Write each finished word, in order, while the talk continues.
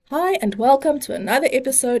Hi, and welcome to another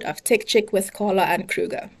episode of Tech Check with Carla and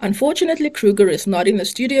Kruger. Unfortunately, Kruger is not in the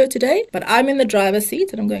studio today, but I'm in the driver's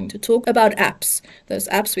seat and I'm going to talk about apps. Those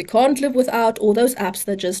apps we can't live without, or those apps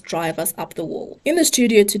that just drive us up the wall. In the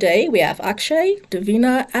studio today, we have Akshay,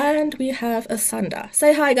 Davina, and we have Asanda.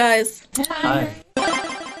 Say hi, guys. Hi.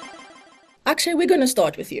 Akshay, we're going to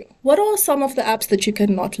start with you. What are some of the apps that you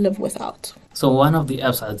cannot live without? So one of the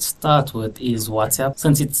apps I'd start with is WhatsApp,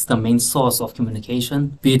 since it's the main source of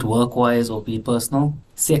communication, be it work-wise or be it personal.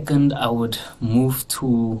 Second, I would move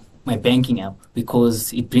to my banking app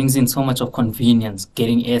because it brings in so much of convenience,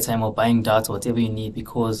 getting airtime or buying data, whatever you need,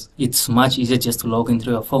 because it's much easier just to log in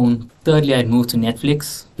through your phone. Thirdly, I'd move to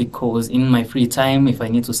Netflix because in my free time, if I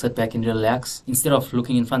need to sit back and relax, instead of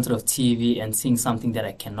looking in front of TV and seeing something that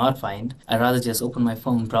I cannot find, I'd rather just open my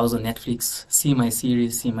phone, browse on Netflix, see my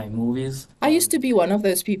series, see my movies. I used to be one of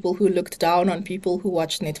those people who looked down on people who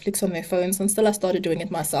watched Netflix on their phones until I started doing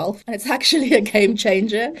it myself. And it's actually a game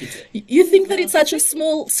changer. You think that it's such a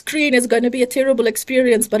small screen is going to be a terrible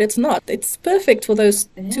experience, but it's not. It's perfect for those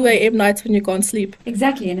 2 a.m. nights when you can't sleep.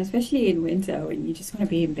 Exactly, and especially in winter when you just want to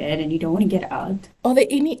be in bed and you don't want to get out. Are there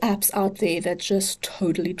any apps out there that just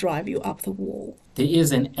totally drive you up the wall? There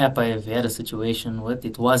is an app I have had a situation with.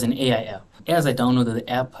 It was an AI app. As I downloaded the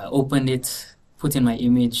app, I opened it, put in my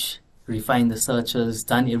image, refined the searches,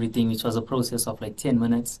 done everything, which was a process of like 10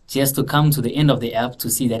 minutes, just to come to the end of the app to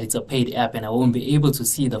see that it's a paid app and I won't be able to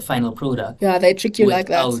see the final product. Yeah, they trick you like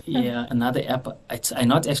that. Yeah, another app I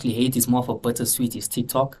not actually hate, is more for bittersweet, is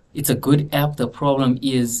TikTok. It's a good app. The problem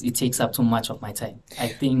is it takes up too much of my time. I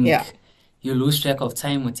think you lose track of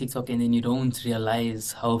time with TikTok and then you don't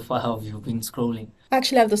realize how far have you been scrolling. I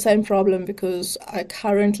actually have the same problem because I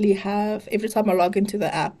currently have, every time I log into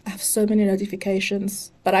the app, I have so many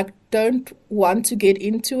notifications, but I don't want to get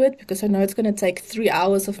into it because I know it's going to take 3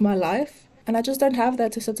 hours of my life, and I just don't have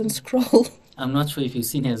that to sit and scroll. I'm not sure if you've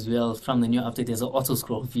seen as well, from the new update, there's an auto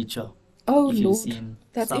scroll feature. Oh, If you've Lord. seen.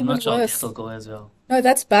 That's So I'm even not sure worse. if that'll go as well. No,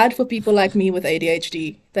 that's bad for people like me with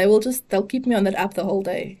ADHD. They'll keep me on that app the whole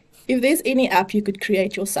day. If there's any app you could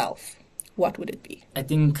create yourself, what would it be? I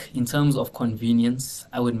think in terms of convenience,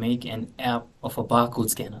 I would make an app of a barcode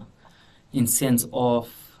scanner in sense of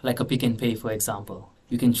like a Pick and Pay, for example.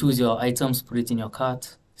 You can choose your items, put it in your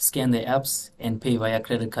cart, scan the apps, and pay via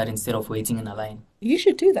credit card instead of waiting in a line. You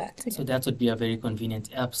should do that. So that would be a very convenient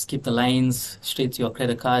app. Skip the lines, straight to your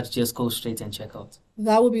credit card, just go straight and check out.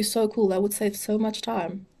 That would be so cool. That would save so much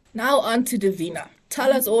time. Now on to Davina.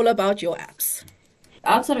 Tell us all about your apps.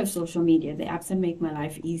 Outside of social media, the apps that make my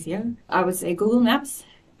life easier, I would say Google Maps.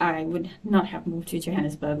 I would not have moved to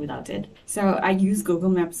Johannesburg without it. So I use Google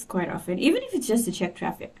Maps quite often, even if it's just to check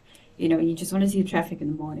traffic. You know, you just want to see the traffic in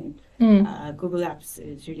the morning. Google Apps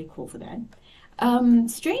is really cool for that.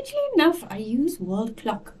 Strangely enough, I use World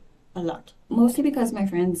Clock a lot, mostly because my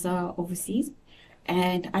friends are overseas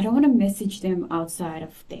and I don't want to message them outside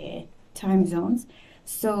of their time zones.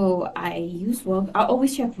 So I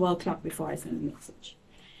always check World Clock before I send a message.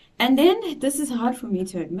 And then this is hard for me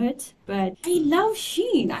to admit, but I love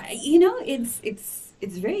Shein.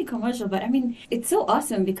 It's very commercial, but I mean, it's so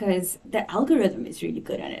awesome because the algorithm is really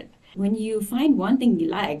good at it. When you find one thing you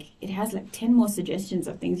like, it has like 10 more suggestions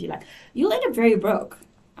of things you like. You'll end up very broke.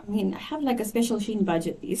 I mean, I have like a special Shein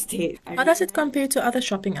budget these days. How does it compare to other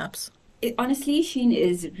shopping apps? Honestly, Shein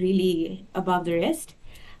is really above the rest.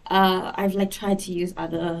 I've like tried to use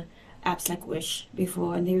other apps like Wish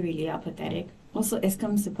before, and they really are pathetic. Also,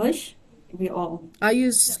 Eskom's the push. I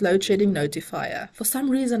use load shedding notifier. For some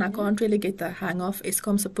reason, I can't really get the hang of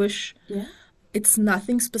Eskom's a push. Yeah. It's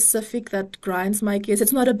nothing specific that grinds my gears.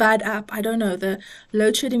 It's not a bad app. I don't know. The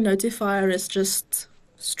load shedding notifier is just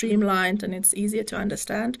streamlined and it's easier to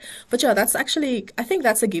understand. But yeah, I think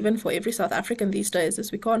that's a given for every South African these days,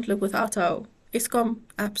 is we can't live without our Eskom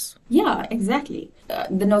apps. Yeah, exactly.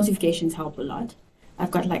 The notifications help a lot. I've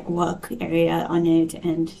got like work area on it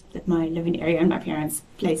and my living area and my parents'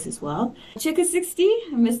 place as well. Checker 60,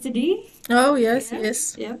 Mr. D. Oh, yes,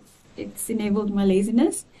 yes. Yeah, it's enabled my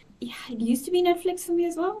laziness. Yeah, it used to be Netflix for me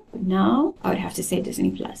as well. But now I would have to say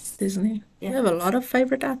Disney Plus. Disney. Yeah. You have a lot of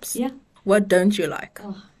favorite apps. Yeah. What don't you like?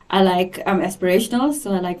 Oh, I like aspirational,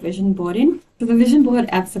 so I like vision boarding. So the vision board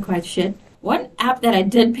apps are quite shit. One app that I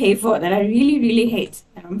did pay for that I really, really hate,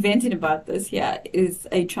 and I'm venting about this here, is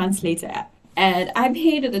a translator app. And I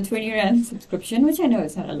paid the 20 Rand subscription, which I know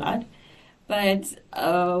is not a lot. But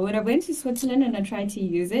when I went to Switzerland and I tried to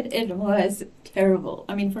use it, it was terrible.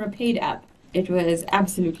 I mean, for a paid app, it was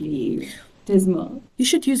absolutely dismal. You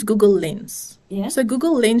should use Google Lens. Yeah. So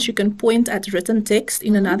Google Lens, you can point at written text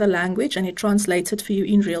in another language and it translates it for you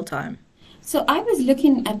in real time. So I was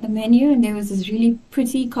looking at the menu and there was this really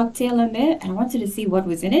pretty cocktail on there and I wanted to see what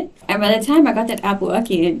was in it. And by the time I got that app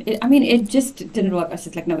working, it just didn't work. I was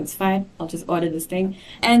just like, no, it's fine. I'll just order this thing.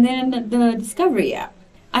 And then the Discovery app.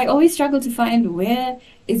 I always struggle to find where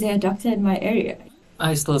is there a doctor in my area.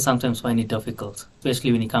 I still sometimes find it difficult,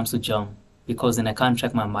 especially when it comes to gym, because then I can't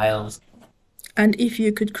track my miles. And if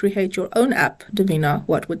you could create your own app, Davina,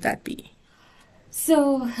 what would that be?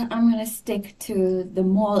 So I'm going to stick to the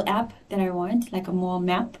mall app that I want, like a mall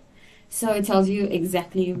map. So it tells you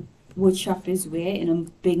exactly which shop is where in a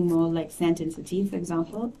big mall like Sandton City, for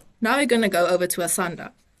example. Now we're going to go over to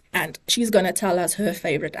Asanda, and she's going to tell us her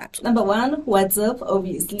favorite apps. Number one, WhatsApp,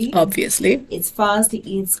 obviously. Obviously. It's fast,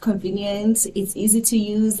 it's convenient, it's easy to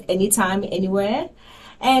use anytime, anywhere.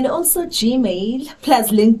 And also Gmail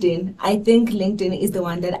plus LinkedIn. I think LinkedIn is the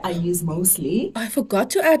one that I use mostly. I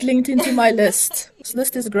forgot to add LinkedIn to my list. This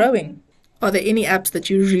list is growing. Are there any apps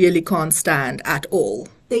that you really can't stand at all?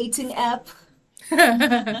 Dating app.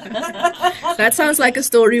 That sounds like a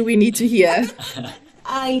story we need to hear.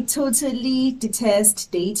 I totally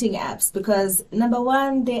detest dating apps because number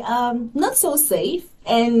one, they are not so safe.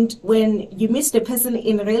 And when you meet the person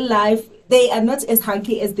in real life, they are not as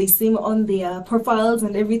hunky as they seem on their profiles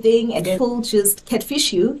and everything. And then people just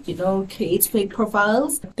catfish you, create fake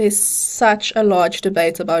profiles. There's such a large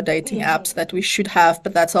debate about dating apps that we should have,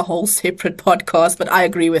 but that's a whole separate podcast. But I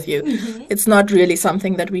agree with you. It's not really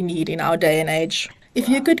something that we need in our day and age. If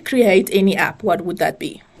you could create any app, what would that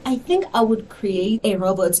be? I think I would create a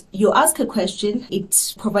robot. You ask a question,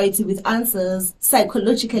 it provides you with answers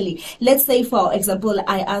psychologically. Let's say, for example,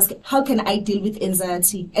 I ask, how can I deal with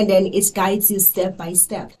anxiety? And then it guides you step by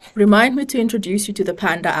step. Remind me to introduce you to the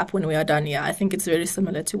Panda app when we are done here. I think it's very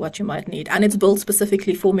similar to what you might need. And it's built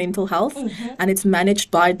specifically for mental health, and it's managed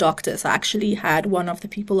by doctors. I actually had one of the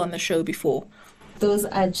people on the show before. Those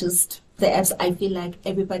are just the apps I feel like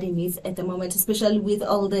everybody needs at the moment, especially with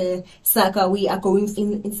all the saga we are going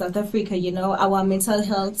in South Africa, our mental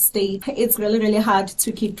health state. It's really, really hard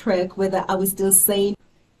to keep track whether I was still sane.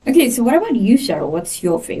 Okay, so what about you, Cheryl? What's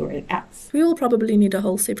your favorite apps? We will probably need a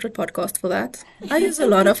whole separate podcast for that. I use a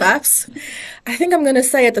lot of apps. I think I'm going to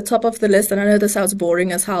say at the top of the list, and I know this sounds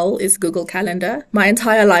boring as hell, is Google Calendar. My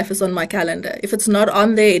entire life is on my calendar. If it's not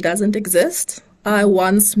on there, it doesn't exist. I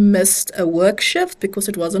once missed a work shift because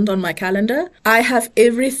it wasn't on my calendar. I have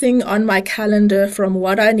everything on my calendar from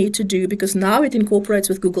what I need to do because now it incorporates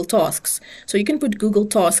with Google Tasks. So you can put Google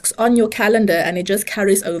Tasks on your calendar and it just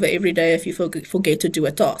carries over every day if you forget to do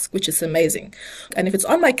a task, which is amazing. And if it's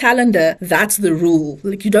on my calendar, that's the rule.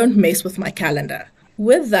 Like, you don't mess with my calendar.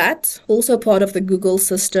 With that, also part of the Google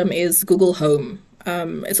system is Google Home.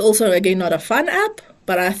 It's also, again, not a fun app,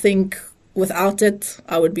 but I think without it,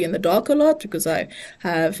 I would be in the dark a lot because I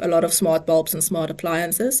have a lot of smart bulbs and smart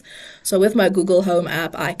appliances. So with my Google Home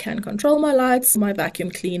app, I can control my lights, my vacuum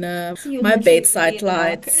cleaner, my bedside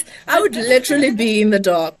lights. I would literally be in the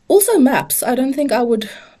dark. Also maps. I don't think I would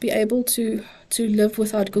be able to live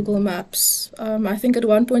without Google Maps. I think at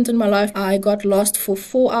one point in my life, I got lost for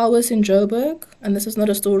 4 hours in Joburg. And this is not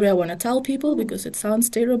a story I want to tell people because it sounds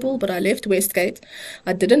terrible, but I left Westgate.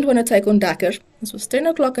 I didn't want to take on Dakker. This was 10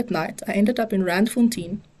 o'clock at night. I ended up in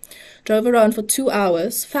Randfontein. Drove around for 2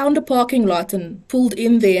 hours, found a parking lot and pulled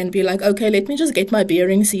in there and be like, okay, let me just get my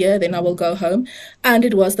bearings here, then I will go home. And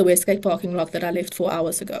it was the Westgate parking lot that I left 4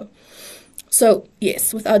 hours ago. So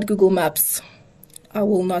yes, without Google Maps, I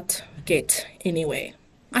will not get anywhere.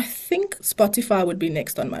 I think Spotify would be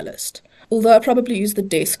next on my list. Although I probably use the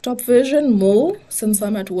desktop version more since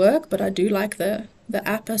I'm at work, but I do like the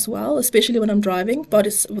app as well, especially when I'm driving. But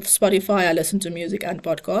with Spotify, I listen to music and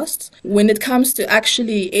podcasts. When it comes to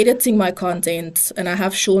actually editing my content, and I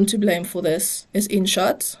have Sean to blame for this, is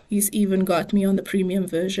InShot. He's even got me on the premium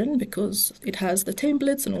version because it has the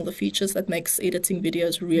templates and all the features that makes editing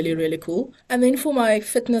videos really, really cool. And then for my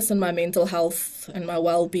fitness and my mental health and my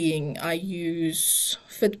well-being, I use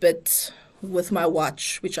Fitbit with my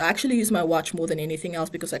watch, which I actually use my watch more than anything else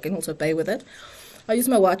because I can also pay with it. I use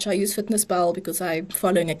my watch. I use FitnessPal because I'm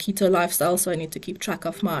following a keto lifestyle, so I need to keep track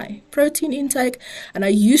of my protein intake. And I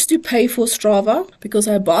used to pay for Strava because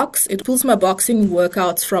I box. It pulls my boxing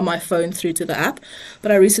workouts from my phone through to the app.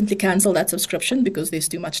 But I recently canceled that subscription because there's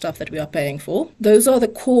too much stuff that we are paying for. Those are the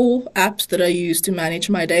core apps that I use to manage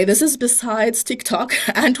my day. This is besides TikTok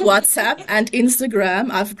and WhatsApp and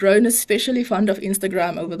Instagram. I've grown especially fond of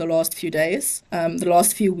Instagram over the last few days, the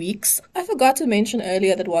last few weeks. I forgot to mention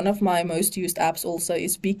earlier that one of my most used apps also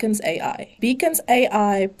is Beacon's AI. Beacon's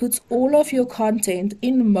AI puts all of your content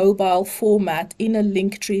in mobile format in a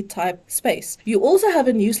Linktree type space. You also have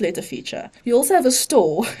a newsletter feature. You also have a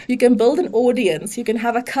store. You can build an audience. You can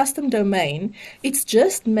have a custom domain. It's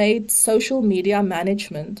just made social media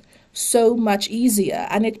management so much easier,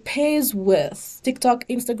 and it pairs with TikTok,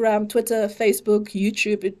 Instagram, Twitter, Facebook,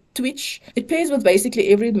 YouTube, Twitch. It pairs with basically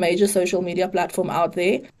every major social media platform out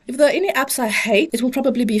there. If there are any apps I hate, it will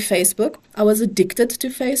probably be Facebook. I was addicted to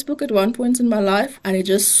Facebook at one point in my life, and it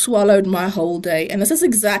just swallowed my whole day. And this is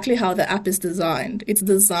exactly how the app is designed. It's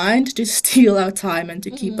designed to steal our time and to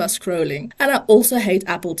keep us scrolling. And I also hate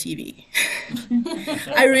Apple TV.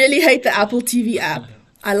 I really hate the Apple TV app.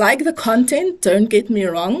 I like the content, don't get me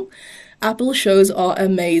wrong. Apple shows are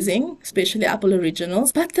amazing, especially Apple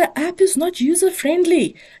Originals, but the app is not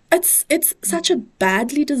user-friendly. It's such a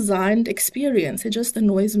badly designed experience. It just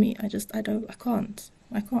annoys me. I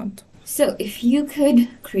can't. So if you could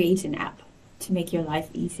create an app to make your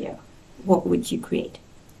life easier, what would you create?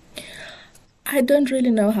 I don't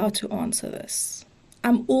really know how to answer this.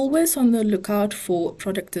 I'm always on the lookout for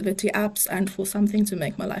productivity apps and for something to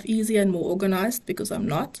make my life easier and more organized, because I'm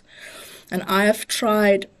not. And I have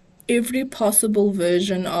tried every possible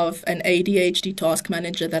version of an ADHD task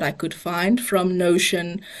manager that I could find, from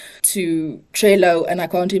Notion to Trello, and I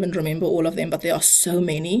can't even remember all of them, but there are so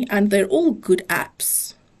many, and they're all good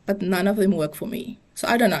apps, but none of them work for me. So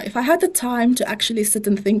I don't know. If I had the time to actually sit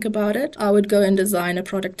and think about it, I would go and design a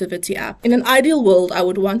productivity app. In an ideal world, I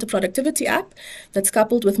would want a productivity app that's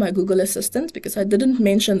coupled with my Google Assistant, because I didn't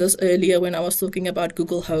mention this earlier when I was talking about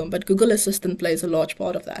Google Home, but Google Assistant plays a large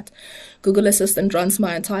part of that. Google Assistant runs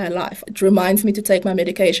my entire life. It reminds me to take my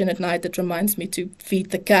medication at night. It reminds me to feed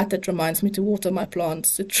the cat. It reminds me to water my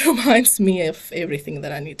plants. It reminds me of everything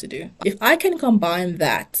that I need to do. If I can combine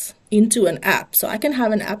that into an app, so I can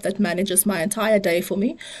have an app that manages my entire day for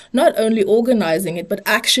me, not only organizing it, but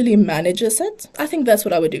actually manages it, I think that's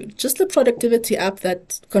what I would do. Just a productivity app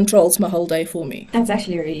that controls my whole day for me. That's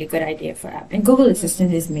actually a really good idea for app. And Google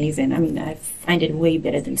Assistant is amazing. I mean, I find it way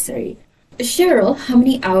better than Siri. Cheryl, how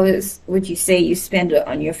many hours would you say you spend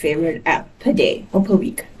on your favorite app per day or per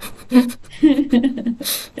week?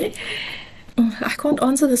 I can't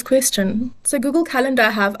answer this question. So Google Calendar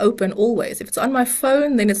I have open always. If it's on my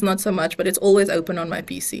phone, then it's not so much, but it's always open on my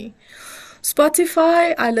PC.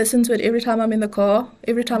 Spotify, I listen to it every time I'm in the car,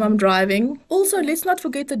 every time I'm driving. Also, let's not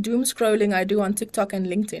forget the doom scrolling I do on TikTok and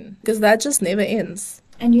LinkedIn, because that just never ends.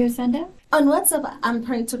 And you, Sandra? On WhatsApp, I'm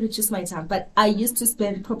trying to reduce my time, but I used to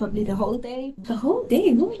spend probably the whole day. The whole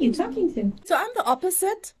day? Who are you talking to? So I'm the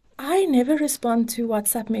opposite. I never respond to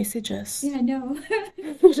WhatsApp messages. Yeah, I know.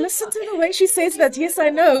 Listen to the way she says that. Yes, I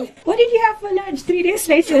know. What did you have for lunch 3 days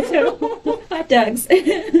later? Hot dogs.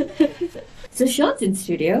 So Sean's in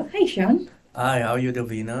studio. Hi, Sean. Hi, how are you,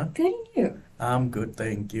 Davina? Good, and you? I'm good,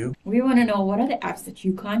 thank you. We want to know, what are the apps that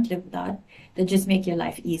you can't live without that just make your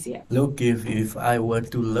life easier? Look, if I were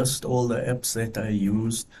to list all the apps that I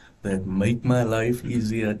use that make my life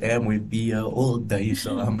easier, damn, we'd be here all day.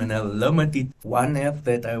 So I'm gonna limit it. One app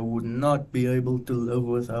that I would not be able to live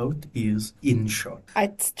without is InShot.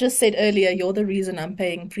 I just said earlier, you're the reason I'm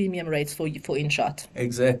paying premium rates for InShot.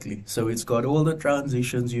 Exactly. So it's got all the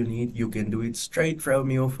transitions you need. You can do it straight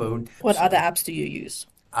from your phone. What other apps do you use?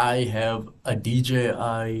 I have a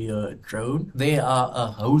DJI drone. There are a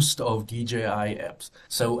host of DJI apps.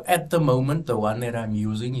 So at the moment, the one that I'm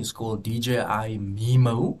using is called DJI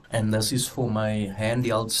Mimo, and this is for my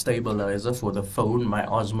handheld stabilizer for the phone, my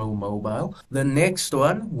Osmo Mobile. The next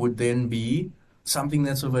one would then be something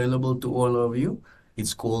that's available to all of you.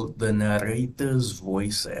 It's called the Narrator's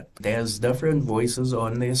Voice app. There's different voices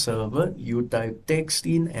on their server. You type text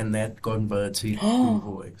in and that converts it to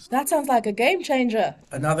voice. That sounds like a game changer.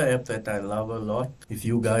 Another app that I love a lot, if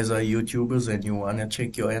you guys are YouTubers and you want to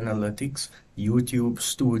check your analytics, YouTube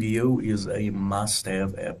Studio is a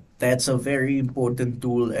must-have app. That's a very important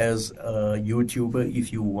tool as a YouTuber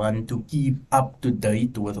if you want to keep up to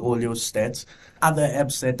date with all your stats. Other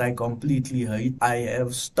apps that I completely hate, I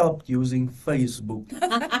have stopped using Facebook.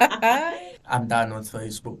 I'm done with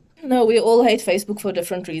Facebook. No, we all hate Facebook for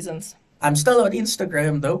different reasons. I'm still on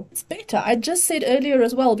Instagram though. It's better. I just said earlier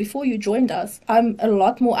as well, before you joined us, I'm a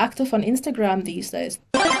lot more active on Instagram these days.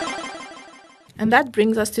 And that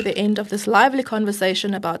brings us to the end of this lively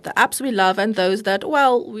conversation about the apps we love and those that,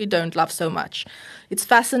 well, we don't love so much. It's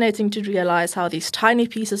fascinating to realize how these tiny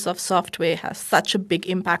pieces of software have such a big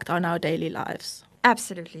impact on our daily lives.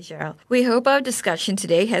 Absolutely, Cheryl. We hope our discussion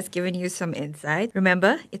today has given you some insight.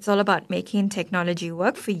 Remember, it's all about making technology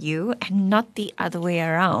work for you and not the other way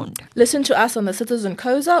around. Listen to us on the Citizen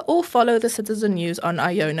Koza or follow the Citizen News on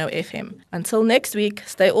Iono FM. Until next week,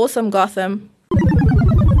 stay awesome, Gotham.